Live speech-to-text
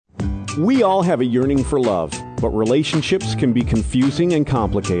We all have a yearning for love, but relationships can be confusing and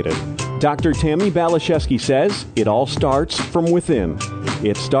complicated. Dr. Tammi Baliszewski says it all starts from within.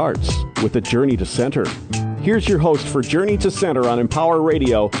 It starts with a journey to center. Here's your host for Journey to Center on Empower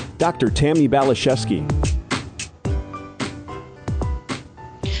Radio, Dr. Tammi Baliszewski.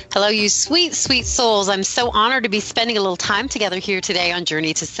 Hello, you sweet, sweet souls. I'm so honored to be spending a little time together here today on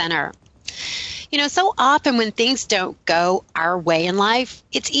Journey to Center. You know, so often when things don't go our way in life,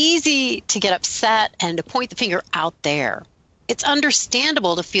 it's easy to get upset and to point the finger out there. It's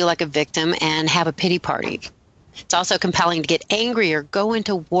understandable to feel like a victim and have a pity party. It's also compelling to get angry or go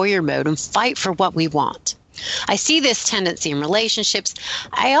into warrior mode and fight for what we want. I see this tendency in relationships.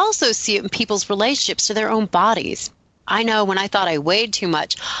 I also see it in people's relationships to their own bodies. I know when I thought I weighed too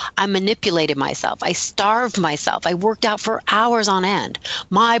much, I manipulated myself. I starved myself. I worked out for hours on end.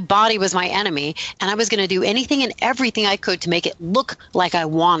 My body was my enemy, and I was going to do anything and everything I could to make it look like I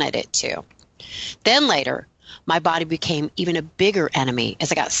wanted it to. Then later, my body became even a bigger enemy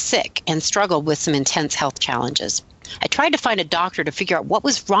as I got sick and struggled with some intense health challenges. I tried to find a doctor to figure out what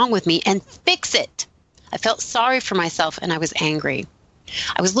was wrong with me and fix it. I felt sorry for myself, and I was angry.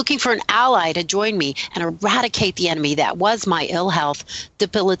 I was looking for an ally to join me and eradicate the enemy that was my ill health,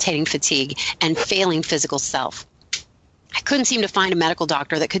 debilitating fatigue, and failing physical self. I couldn't seem to find a medical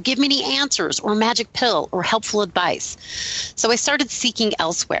doctor that could give me any answers or a magic pill or helpful advice. So I started seeking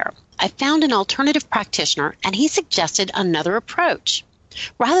elsewhere. I found an alternative practitioner, and he suggested another approach.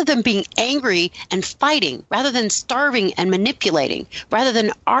 Rather than being angry and fighting, rather than starving and manipulating, rather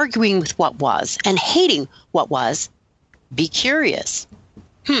than arguing with what was and hating what was, be curious.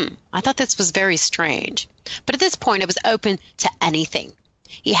 I thought this was very strange. But at this point, I was open to anything.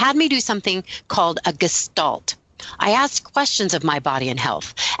 He had me do something called a gestalt. I asked questions of my body and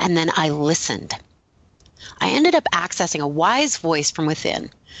health, and then I listened. I ended up accessing a wise voice from within.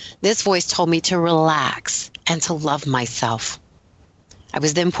 This voice told me to relax and to love myself. I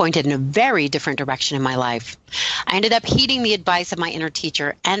was then pointed in a very different direction in my life. I ended up heeding the advice of my inner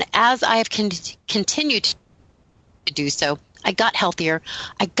teacher, and as I have continued to do so, I got healthier,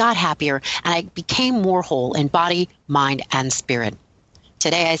 I got happier, and I became more whole in body, mind, and spirit.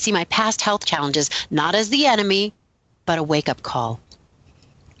 Today, I see my past health challenges not as the enemy, but a wake-up call.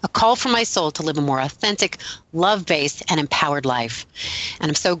 A call for my soul to live a more authentic, love-based, and empowered life. And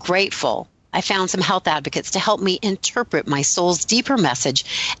I'm so grateful I found some health advocates to help me interpret my soul's deeper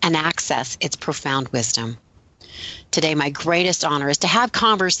message and access its profound wisdom. Today, my greatest honor is to have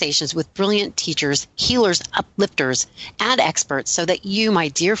conversations with brilliant teachers, healers, uplifters, and experts so that you, my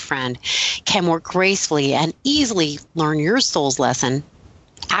dear friend, can more gracefully and easily learn your soul's lesson,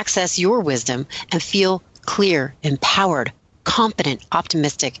 access your wisdom, and feel clear, empowered, confident,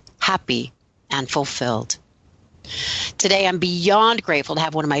 optimistic, happy, and fulfilled. Today, I'm beyond grateful to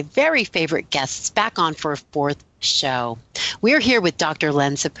have one of my very favorite guests back on for a fourth show. We're here with Dr.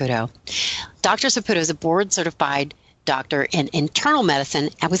 Len Saputo. Dr. Saputo is a board-certified doctor in internal medicine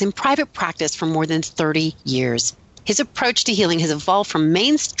and was in private practice for more than 30 years. His approach to healing has evolved from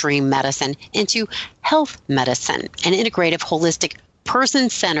mainstream medicine into health medicine, an integrative, holistic,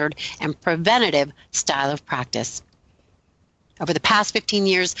 person-centered, and preventative style of practice. Over the past 15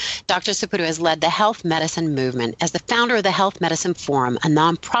 years, Dr. Saputo has led the health medicine movement as the founder of the Health Medicine Forum, a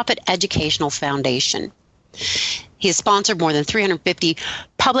nonprofit educational foundation. He has sponsored more than 350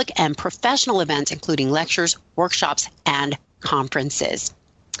 public and professional events, including lectures, workshops, and conferences.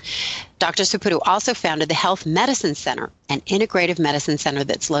 Dr. Saputo also founded the Health Medicine Center, an integrative medicine center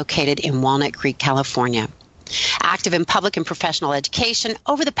that's located in Walnut Creek, California. Active in public and professional education,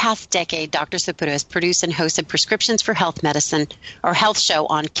 over the past decade, Dr. Saputo has produced and hosted Prescriptions for Health Medicine, or Health Show,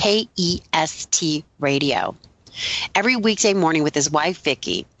 on KEST Radio. Every weekday morning with his wife,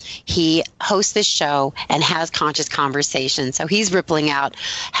 Vicki, he hosts this show and has conscious conversations. So he's rippling out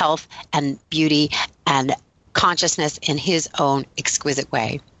health and beauty and consciousness in his own exquisite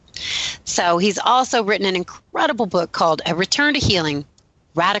way. So he's also written an incredible book called A Return to Healing,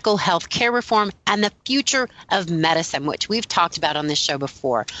 Radical Health Care Reform, and the Future of Medicine, which we've talked about on this show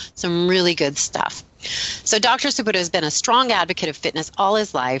before. Some really good stuff. So Dr. Saputo has been a strong advocate of fitness all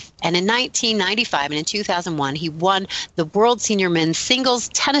his life, and in 1995 and in 2001, he won the World Senior Men's Singles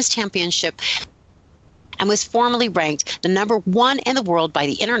Tennis Championship and was formally ranked the number one in the world by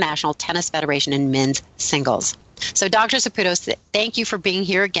the International Tennis Federation in men's singles. So Dr. Saputo, thank you for being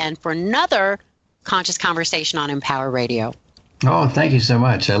here again for another Conscious Conversation on Empower Radio. Oh, thank you so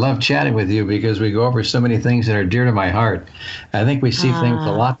much. I love chatting with you because we go over so many things that are dear to my heart. I think we see things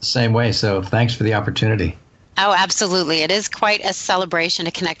a lot the same way, so thanks for the opportunity. Oh, absolutely. It is quite a celebration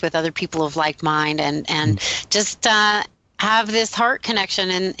to connect with other people of like mind and just have this heart connection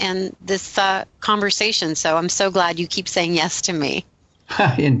and this conversation. So I'm so glad you keep saying yes to me.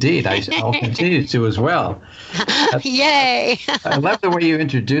 Indeed, I'll continue to as well. Yay! I love the way you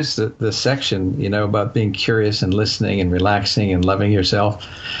introduced the section, about being curious and listening and relaxing and loving yourself.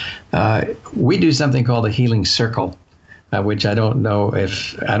 We do something called a healing circle, which I don't know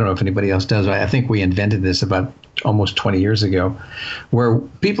if anybody else does. I think we invented this about almost 20 years ago, where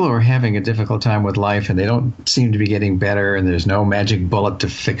people are having a difficult time with life and they don't seem to be getting better, and there's no magic bullet to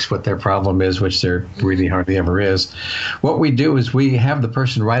fix what their problem is, which there really hardly ever is. What we do is we have the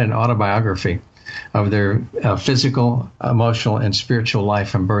person write an autobiography of their physical, emotional, and spiritual life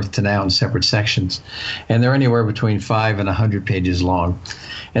from birth to now in separate sections. And they're anywhere between 5 and 100 pages long.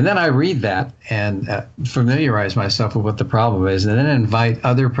 And then I read that and familiarize myself with what the problem is, and then invite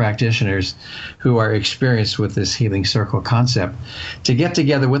other practitioners who are experienced with this healing circle concept to get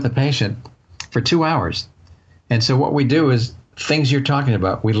together with the patient for 2 hours. And so what we do is things you're talking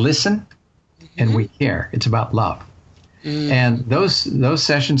about. We listen and we care. It's about love. And those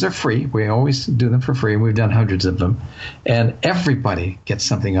sessions are free. We always do them for free. We've done hundreds of them. And everybody gets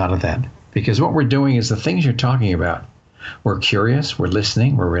something out of that. Because what we're doing is the things you're talking about. We're curious, we're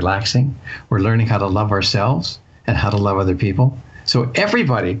listening, we're relaxing, we're learning how to love ourselves and how to love other people. So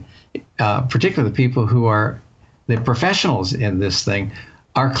everybody, particularly the people who are the professionals in this thing,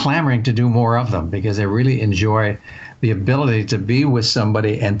 are clamoring to do more of them because they really enjoy the ability to be with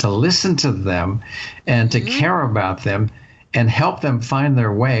somebody and to listen to them and to care about them and help them find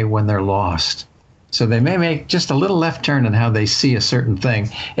their way when they're lost. So they may make just a little left turn in how they see a certain thing,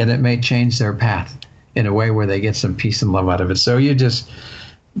 and it may change their path in a way where they get some peace and love out of it. So you just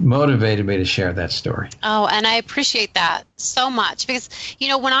motivated me to share that story. Oh, and I appreciate that so much because,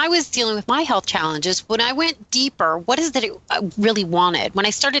 when I was dealing with my health challenges, when I went deeper, what is it I really wanted? When I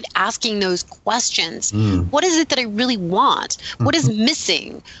started asking those questions, what is it that I really want? What is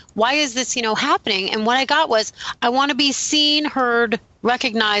missing? Why is this, happening? And what I got was, I want to be seen, heard,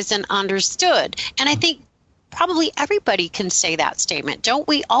 recognized, and understood. And I think probably everybody can say that statement. Don't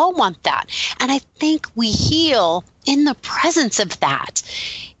we all want that? And I think we heal in the presence of that.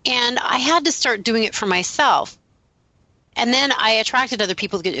 And I had to start doing it for myself. And then I attracted other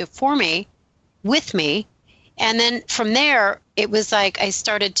people to do it for me, with me. And then from there, it was like I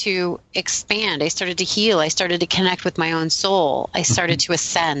started to expand. I started to heal. I started to connect with my own soul. I started to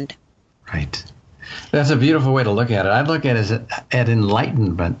ascend. Right. That's a beautiful way to look at it. I look at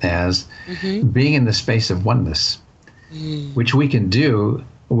enlightenment as being in the space of oneness, which we can do.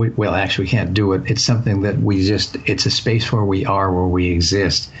 Well, actually, we can't do it. It's something that it's a space where we are, where we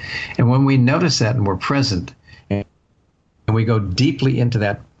exist. And when we notice that and we're present and we go deeply into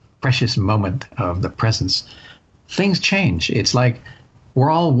that precious moment of the presence, things change. It's like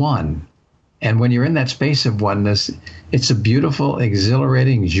we're all one. And when you're in that space of oneness, it's a beautiful,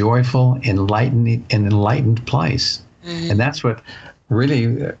 exhilarating, joyful, enlightened place. And that's what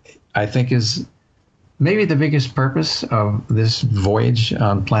really, I think, is maybe the biggest purpose of this voyage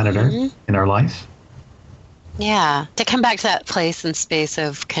on planet Earth in our life. Yeah, to come back to that place and space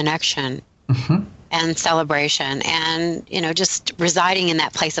of connection and celebration and, just residing in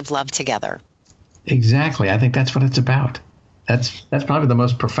that place of love together. Exactly. I think that's what it's about. That's probably the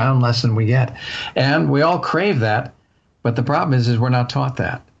most profound lesson we get. And we all crave that, but the problem is we're not taught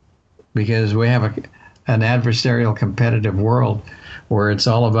that because we have an adversarial competitive world where it's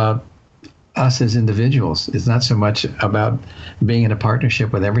all about us as individuals. It's not so much about being in a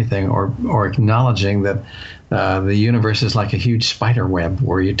partnership with everything or acknowledging that the universe is like a huge spider web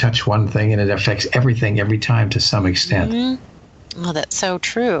where you touch one thing and it affects everything every time to some extent. Oh, that's so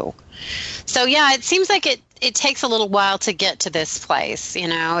true. So, yeah, it seems like it takes a little while to get to this place.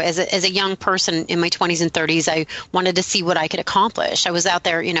 As a young person in my 20s and 30s, I wanted to see what I could accomplish. I was out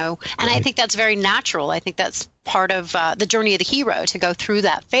there, and I think that's very natural. I think that's part of the journey of the hero to go through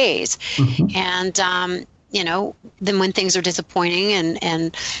that phase. And, then when things are disappointing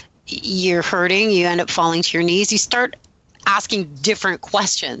and you're hurting, you end up falling to your knees, you start asking different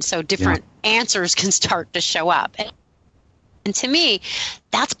questions. So different answers can start to show up. And to me,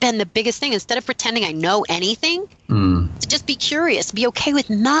 that's been the biggest thing. Instead of pretending I know anything, to just be curious, be okay with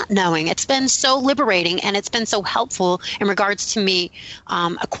not knowing. It's been so liberating, and it's been so helpful in regards to me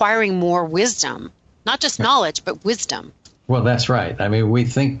acquiring more wisdom. Not just knowledge, but wisdom. Well, that's right. I mean, we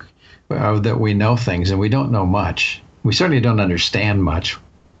think that we know things, and we don't know much. We certainly don't understand much.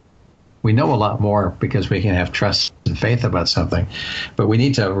 We know a lot more because we can have trust and faith about something, but we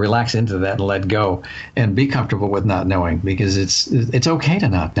need to relax into that and let go and be comfortable with not knowing because it's okay to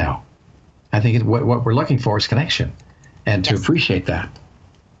not know. I think what we're looking for is connection and to appreciate that.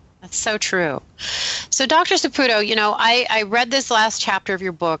 That's so true. So, Dr. Saputo, I read this last chapter of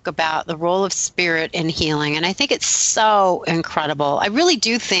your book about the role of spirit in healing, and I think it's so incredible. I really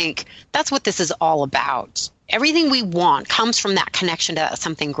do think that's what this is all about. Everything we want comes from that connection to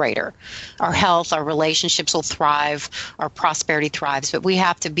something greater. Our health, our relationships will thrive, our prosperity thrives, but we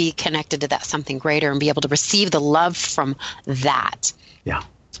have to be connected to that something greater and be able to receive the love from that. Yeah.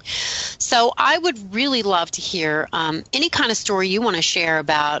 So I would really love to hear any kind of story you want to share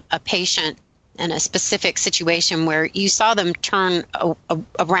about a patient in a specific situation where you saw them turn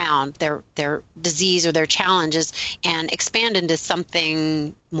around their disease or their challenges and expand into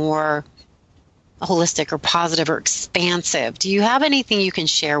something more holistic or positive or expansive. Do you have anything you can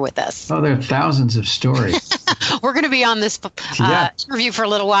share with us? Oh, there are thousands of stories. We're going to be on this interview for a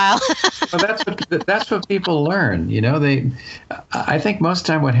little while. Well, that's what people learn. I think most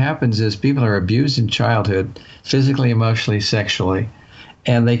time what happens is people are abused in childhood, physically, emotionally, sexually,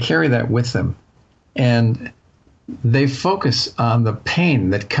 and they carry that with them. And they focus on the pain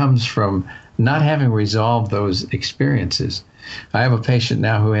that comes from not having resolved those experiences. I have a patient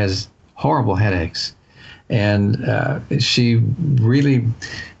now who has horrible headaches, and she really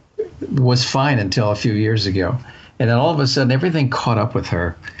was fine until a few years ago, and then all of a sudden everything caught up with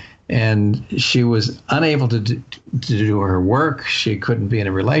her, and she was unable to do her work. She couldn't be in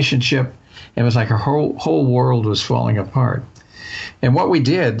a relationship. It was like her whole world was falling apart. And what we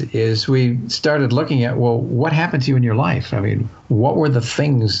did is we started looking at, well, what happened to you in your life? I mean, what were the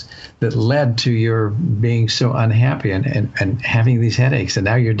things that led to your being so unhappy and having these headaches? And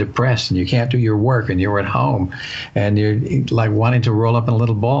now you're depressed and you can't do your work and you're at home and you're like wanting to roll up in a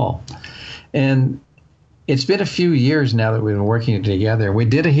little ball. And it's been a few years now that we've been working together. We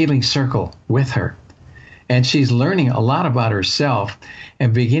did a healing circle with her. And she's learning a lot about herself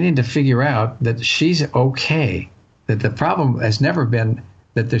and beginning to figure out that she's okay. That the problem has never been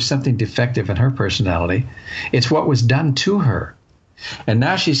that there's something defective in her personality. It's what was done to her. And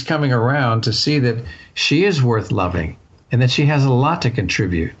now she's coming around to see that she is worth loving and that she has a lot to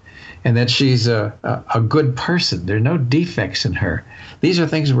contribute and that she's a good person. There are no defects in her. These are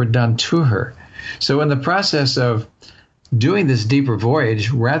things that were done to her. So in the process of doing this deeper voyage,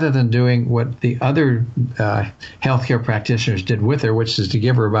 rather than doing what the other healthcare practitioners did with her, which is to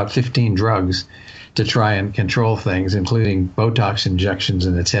give her about 15 drugs to try and control things, including Botox injections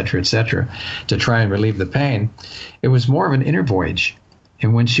and et cetera, to try and relieve the pain. It was more of an inner voyage.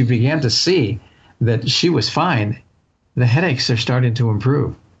 And when she began to see that she was fine, the headaches are starting to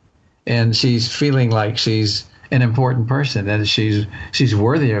improve. And she's feeling like she's an important person, that she's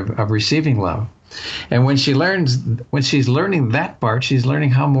worthy of receiving love. And when she's learning that part, she's learning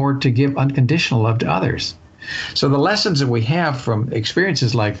how more to give unconditional love to others. So the lessons that we have from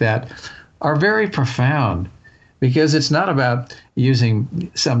experiences like that are very profound, because it's not about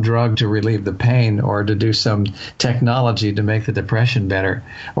using some drug to relieve the pain or to do some technology to make the depression better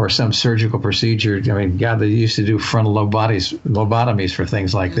or some surgical procedure. I mean, God, they used to do frontal lobotomies for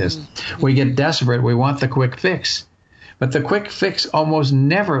things like this. We get desperate. We want the quick fix. But the quick fix almost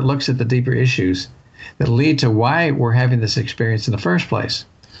never looks at the deeper issues that lead to why we're having this experience in the first place.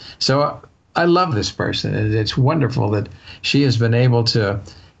 So I love this person. It's wonderful that she has been able to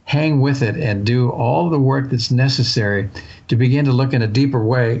hang with it and do all the work that's necessary to begin to look in a deeper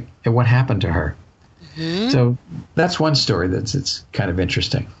way at what happened to her. Mm-hmm. So that's one story it's kind of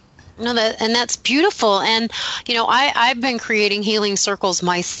interesting. No, that's beautiful. And, I've been creating healing circles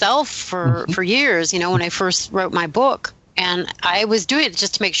myself for years, when I first wrote my book. And I was doing it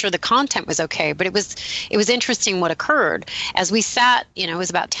just to make sure the content was okay. But it was interesting what occurred. As we sat, it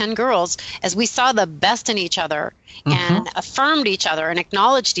was about 10 girls, as we saw the best in each other and affirmed each other and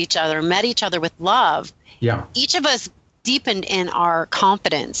acknowledged each other, met each other with love. Yeah. Each of us deepened in our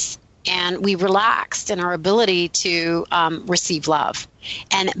confidence, and we relaxed in our ability to receive love,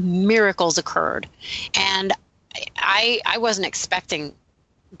 and miracles occurred. And I wasn't expecting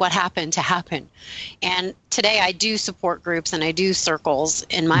what happened to happen. And today I do support groups and I do circles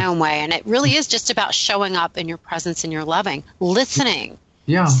in my own way. And it really is just about showing up in your presence and your loving, listening,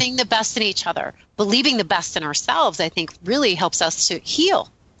 seeing the best in each other, believing the best in ourselves, I think really helps us to heal.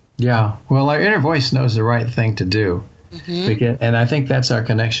 Yeah. Well, our inner voice knows the right thing to do. Mm-hmm. And I think that's our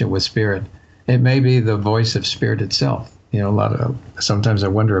connection with spirit. It may be the voice of spirit itself. Sometimes I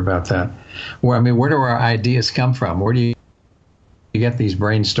wonder about that. Where do our ideas come from? Where do you get these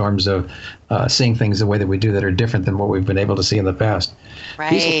brainstorms of seeing things the way that we do that are different than what we've been able to see in the past?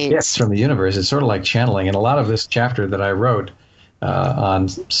 Right. These are gifts from the universe. It's sort of like channeling. And a lot of this chapter that I wrote on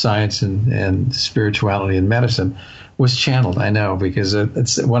science and spirituality and medicine was channeled, I know, because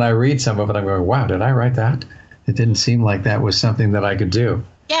when I read some of it, I'm going, wow, did I write that? It didn't seem like that was something that I could do.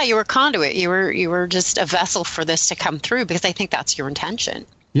 Yeah, you were a conduit. You were just a vessel for this to come through, because I think that's your intention.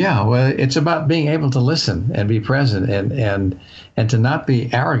 Yeah, well, it's about being able to listen and be present, and to not be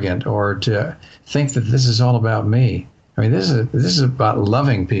arrogant or to think that this is all about me. I mean, this is about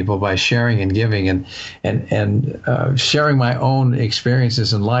loving people by sharing and giving, and sharing my own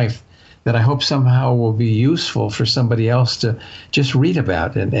experiences in life that I hope somehow will be useful for somebody else to just read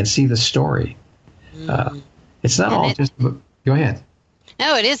about and see the story. It's not all just. Go ahead.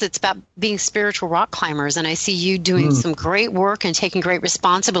 No, it is. It's about being spiritual rock climbers. And I see you doing some great work and taking great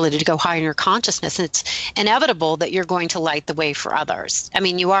responsibility to go higher in your consciousness. And it's inevitable that you're going to light the way for others. I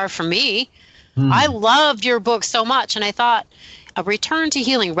mean, you are for me. I loved your book so much. And I thought, A Return to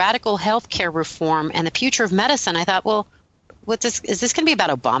Healing, Radical Healthcare Reform, and the Future of Medicine. I thought, well, is this going to be about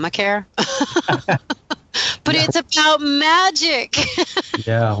Obamacare? But it's about magic.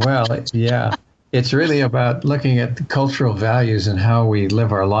 Yeah, well, yeah. It's really about looking at the cultural values and how we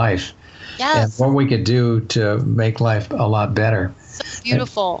live our life. Yes. And what we could do to make life a lot better. So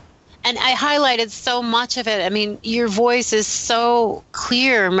beautiful. And I highlighted so much of it. I mean, your voice is so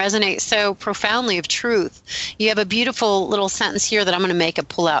clear and resonates so profoundly of truth. You have a beautiful little sentence here that I'm going to make a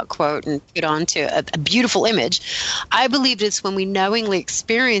pull-out quote and put onto a beautiful image. I believe it's when we knowingly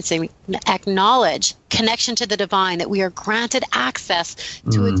experience and acknowledge connection to the divine that we are granted access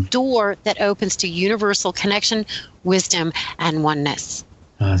to a door that opens to universal connection, wisdom, and oneness.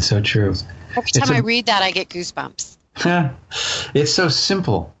 That's so true. Every time I read that, I get goosebumps. It's so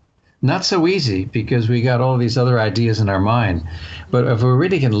simple. Not so easy, because we got all these other ideas in our mind. But if we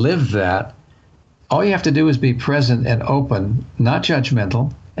really can live that, all you have to do is be present and open, not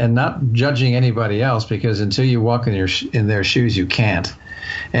judgmental, and not judging anybody else, because until you walk in their shoes, you can't.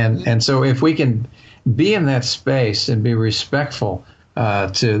 And so if we can be in that space and be respectful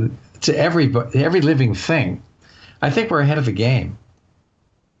to everybody, every living thing, I think we're ahead of the game.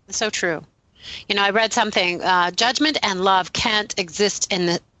 So true. You know, I read something, judgment and love can't exist in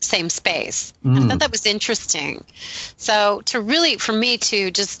the same space. I thought that was interesting. So to really, for me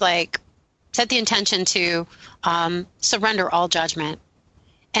to just like set the intention to surrender all judgment.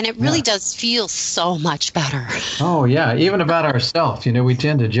 And it really does feel so much better. Oh, yeah. Even about ourselves. You know, we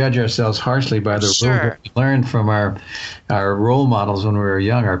tend to judge ourselves harshly by the rules that we learned from our role models when we were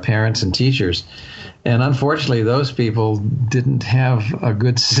young, our parents and teachers. And unfortunately, those people didn't have a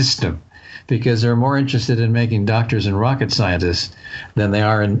good system, because they're more interested in making doctors and rocket scientists than they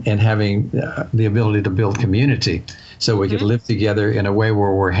are in having the ability to build community so we could live together in a way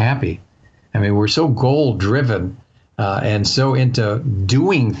where we're happy. I mean, we're so goal-driven and so into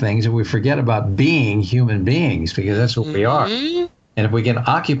doing things that we forget about being human beings, because that's what we are. And if we can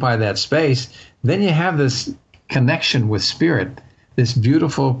occupy that space, then you have this connection with spirit, this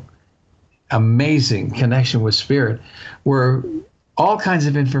beautiful, amazing connection with spirit, where all kinds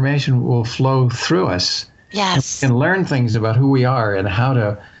of information will flow through us. Yes. And learn things about who we are and how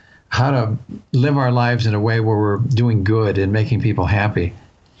to live our lives in a way where we're doing good and making people happy.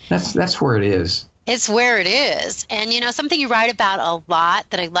 That's where it is. It's where it is. And, you know, something you write about a lot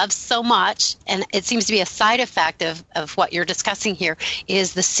that I love so much, and it seems to be a side effect of what you're discussing here,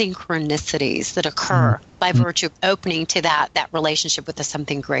 is the synchronicities that occur by virtue of opening to that relationship with the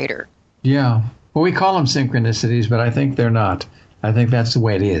something greater. Yeah. Well, we call them synchronicities, but I think they're not. I think that's the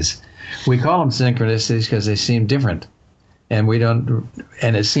way it is. We call them synchronicities because they seem different, and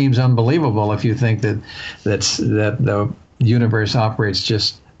it seems unbelievable if you think that the universe operates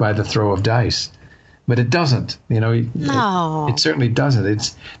just by the throw of dice, but it doesn't. You know, no, it certainly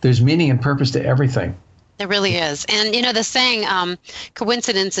doesn't. There's meaning and purpose to everything. There really is. And, you know, the saying,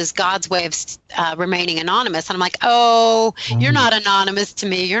 coincidence is God's way of remaining anonymous. And I'm like, you're not anonymous to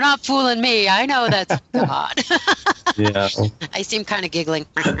me. You're not fooling me. I know that's God. Yeah. I seem kind of giggling.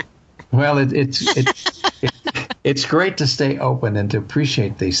 Well, it's great to stay open and to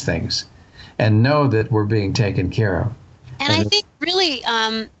appreciate these things and know that we're being taken care of. And I think really,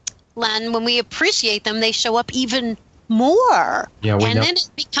 Len, when we appreciate them, they show up even more. Yeah, and then it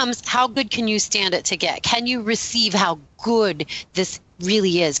becomes, how good can you stand it to get? Can you receive how good this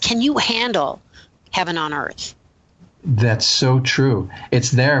really is? Can you handle heaven on earth? That's so true.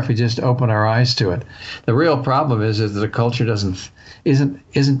 It's there if we just open our eyes to it. The real problem is that the culture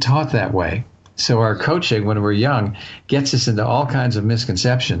isn't taught that way. So our coaching when we're young gets us into all kinds of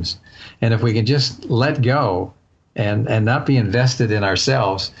misconceptions. And if we can just let go and not be invested in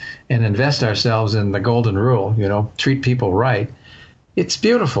ourselves and invest ourselves in the golden rule, you know, treat people right, it's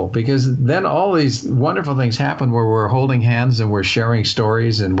beautiful, because then all these wonderful things happen where we're holding hands and we're sharing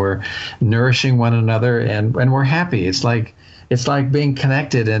stories and we're nourishing one another and we're happy. It's like being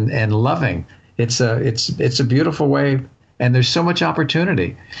connected and loving. It's a beautiful way And there's so much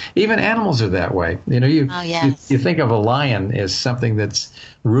opportunity. Even animals are that way. You think of a lion as something that's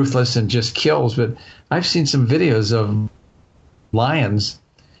ruthless and just kills, but I've seen some videos of lions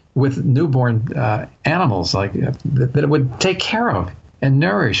with newborn animals that it would take care of and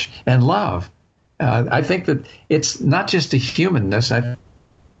nourish and love. I think that it's not just a humanness. I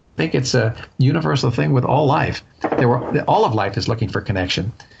think it's a universal thing with all life. All of life is looking for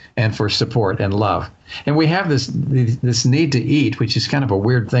connection and for support and love. And we have this need to eat, which is kind of a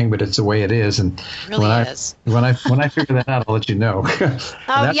weird thing, but it's the way it is. And it really is. When I figure that out, I'll let you know.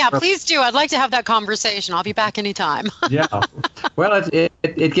 Please do. I'd like to have that conversation. I'll be back anytime. Yeah. Well,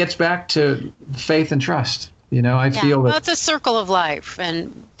 it gets back to faith and trust. I feel that it's a circle of life,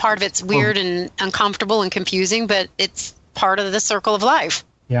 and part of it's weird and uncomfortable and confusing, but it's part of the circle of life.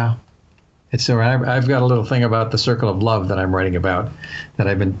 Yeah. It's so I've got a little thing about the circle of love that I'm writing about that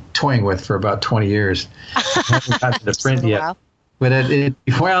I've been toying with for about 20 years. I haven't gotten to print yet. While.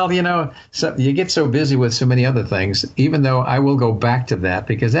 But so you get so busy with so many other things, even though I will go back to that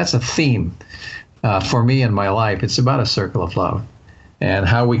because that's a theme for me in my life. It's about a circle of love and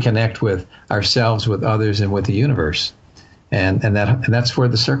how we connect with ourselves, with others, and with the universe. And that's where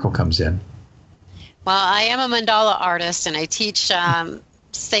the circle comes in. Well, I am a mandala artist, and I teach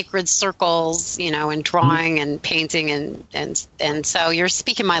sacred circles, and drawing and painting, and so you're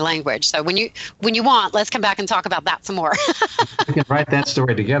speaking my language. So when you want, let's come back and talk about that some more. We can write that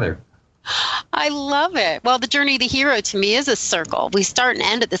story together. I love it. Well, the journey of the hero to me is a circle. We start and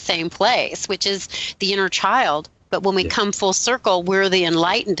end at the same place, which is the inner child. But when we come full circle, we're the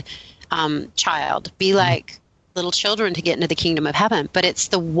enlightened child. Be like little children to get into the kingdom of heaven. But it's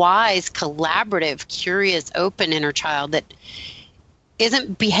the wise, collaborative, curious, open inner child that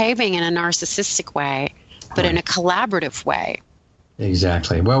isn't behaving in a narcissistic way, but in a collaborative way.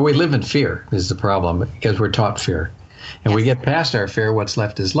 Exactly. Well, we live in fear is the problem because we're taught fear. And we get past our fear, what's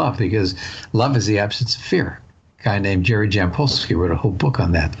left is love, because love is the absence of fear. A guy named Jerry Jampolsky wrote a whole book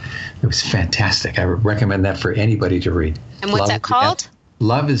on that. It was fantastic. I would recommend that for anybody to read. And what's that called?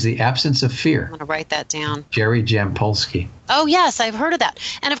 Love is the absence of fear. I'm going to write that down. Jerry Jampolsky. Oh, yes, I've heard of that.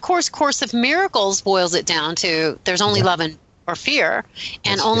 And, of course, Course of Miracles boils it down to there's only love or fear,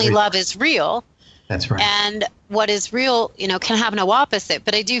 and only love is real. That's right. And what is real, can have no opposite.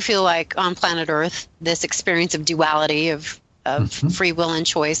 But I do feel like on planet Earth, this experience of duality, of free will and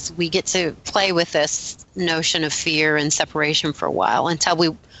choice, we get to play with this notion of fear and separation for a while until we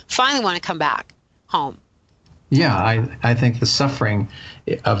finally want to come back home. Yeah, I think the suffering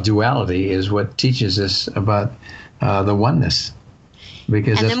of duality is what teaches us about the oneness.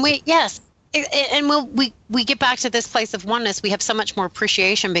 Because and then we get back to this place of oneness. We have so much more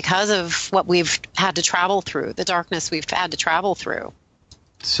appreciation because of what we've had to travel through, the darkness we've had to travel through.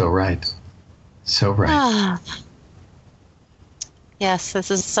 So right. So right. Yes, this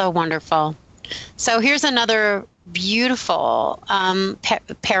is so wonderful. So here's another beautiful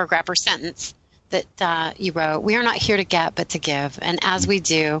paragraph or sentence that you wrote. We are not here to get, but to give. And as we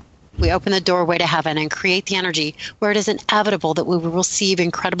do, we open the doorway to heaven and create the energy where it is inevitable that we will receive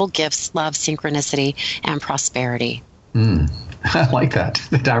incredible gifts, love, synchronicity, and prosperity. I like that.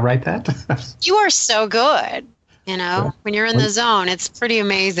 Did I write that? You are so good. When you're in the zone, it's pretty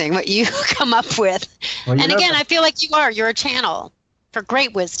amazing what you come up with. Well, and again, I feel like you're a channel for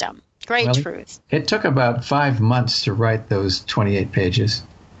great wisdom, great truth. It took about 5 months to write those 28 pages.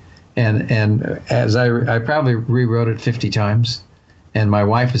 And as I probably rewrote it 50 times. And my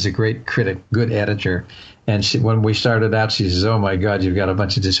wife is a great critic, good editor. And when we started out, she says, "Oh, my God, you've got a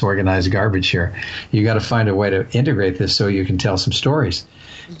bunch of disorganized garbage here. You got to find a way to integrate this so you can tell some stories."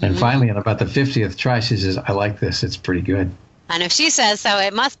 Mm-hmm. And finally, on about the 50th try, she says, "I like this. It's pretty good." And if she says so,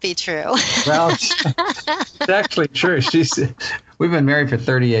 it must be true. Well, it's actually true. We've been married for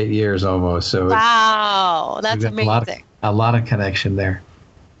 38 years almost. So wow, that's amazing. A lot of connection there.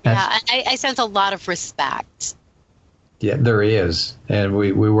 Yeah, I sense a lot of respect. Yeah, there is. And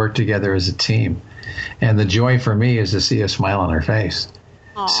we work together as a team. And the joy for me is to see a smile on her face.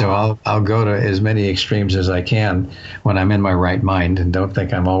 Aww. So I'll go to as many extremes as I can when I'm in my right mind, and don't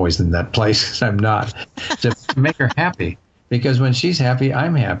think I'm always in that place, because I'm not. Just to make her happy. Because when she's happy,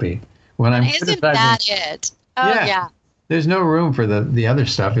 I'm happy. When I'm Isn't that it? Oh, yeah. There's no room for the other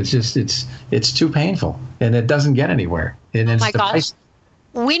stuff. It's just it's too painful, and it doesn't get anywhere. And oh my gosh.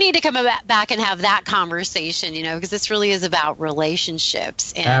 We need to come back and have that conversation, because this really is about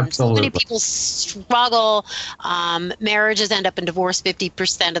relationships. And absolutely. So many people struggle. Marriages end up in divorce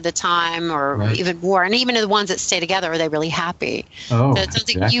 50% of the time, or even more. And even the ones that stay together, are they really happy? Oh, so it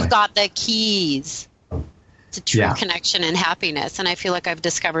sounds like you've got the keys. to true connection and happiness. And I feel like I've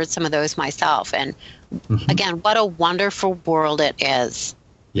discovered some of those myself. And again, what a wonderful world it is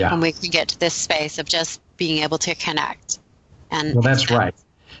when we can get to this space of just being able to connect. And well, that's right.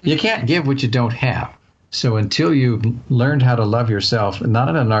 You can't give what you don't have. So until you've learned how to love yourself, not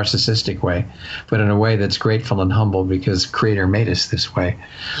in a narcissistic way, but in a way that's grateful and humble because Creator made us this way.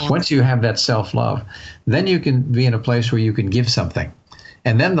 Yeah. Once you have that self-love, then you can be in a place where you can give something.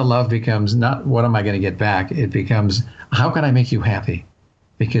 And then the love becomes not what am I going to get back? It becomes how can I make you happy?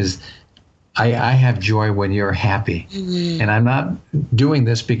 Because I have joy when you're happy. Mm-hmm. And I'm not doing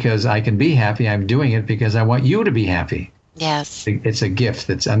this because I can be happy. I'm doing it because I want you to be happy. Yes. It's a gift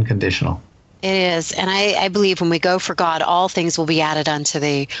that's unconditional. It is. And I believe when we go for God, all things will be added unto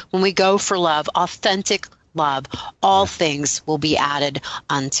thee. When we go for love, authentic love, all things will be added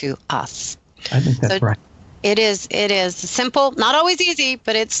unto us. I think that's right. It is simple, not always easy,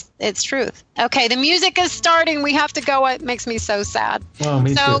 but it's truth. Okay, the music is starting. We have to go. It makes me so sad. Oh,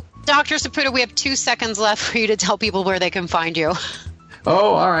 me too. Dr. Saputo, we have 2 seconds left for you to tell people where they can find you.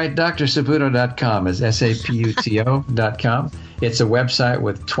 Oh, all right. DrSaputo.com is SAPUTO.com. It's a website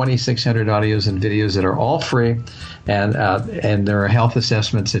with 2,600 audios and videos that are all free. And there are health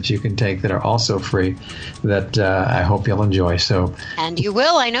assessments that you can take that are also free that I hope you'll enjoy. And you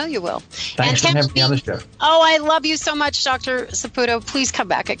will. I know you will. Thanks for having me on the show. Oh, I love you so much, Dr. Saputo. Please come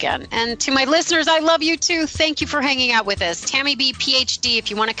back again. And to my listeners, I love you too. Thank you for hanging out with us. Tammi B, PhD, if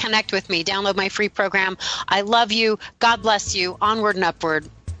you want to connect with me, download my free program. I love you. God bless you. Onward and upward.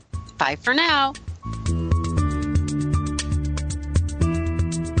 Bye for now.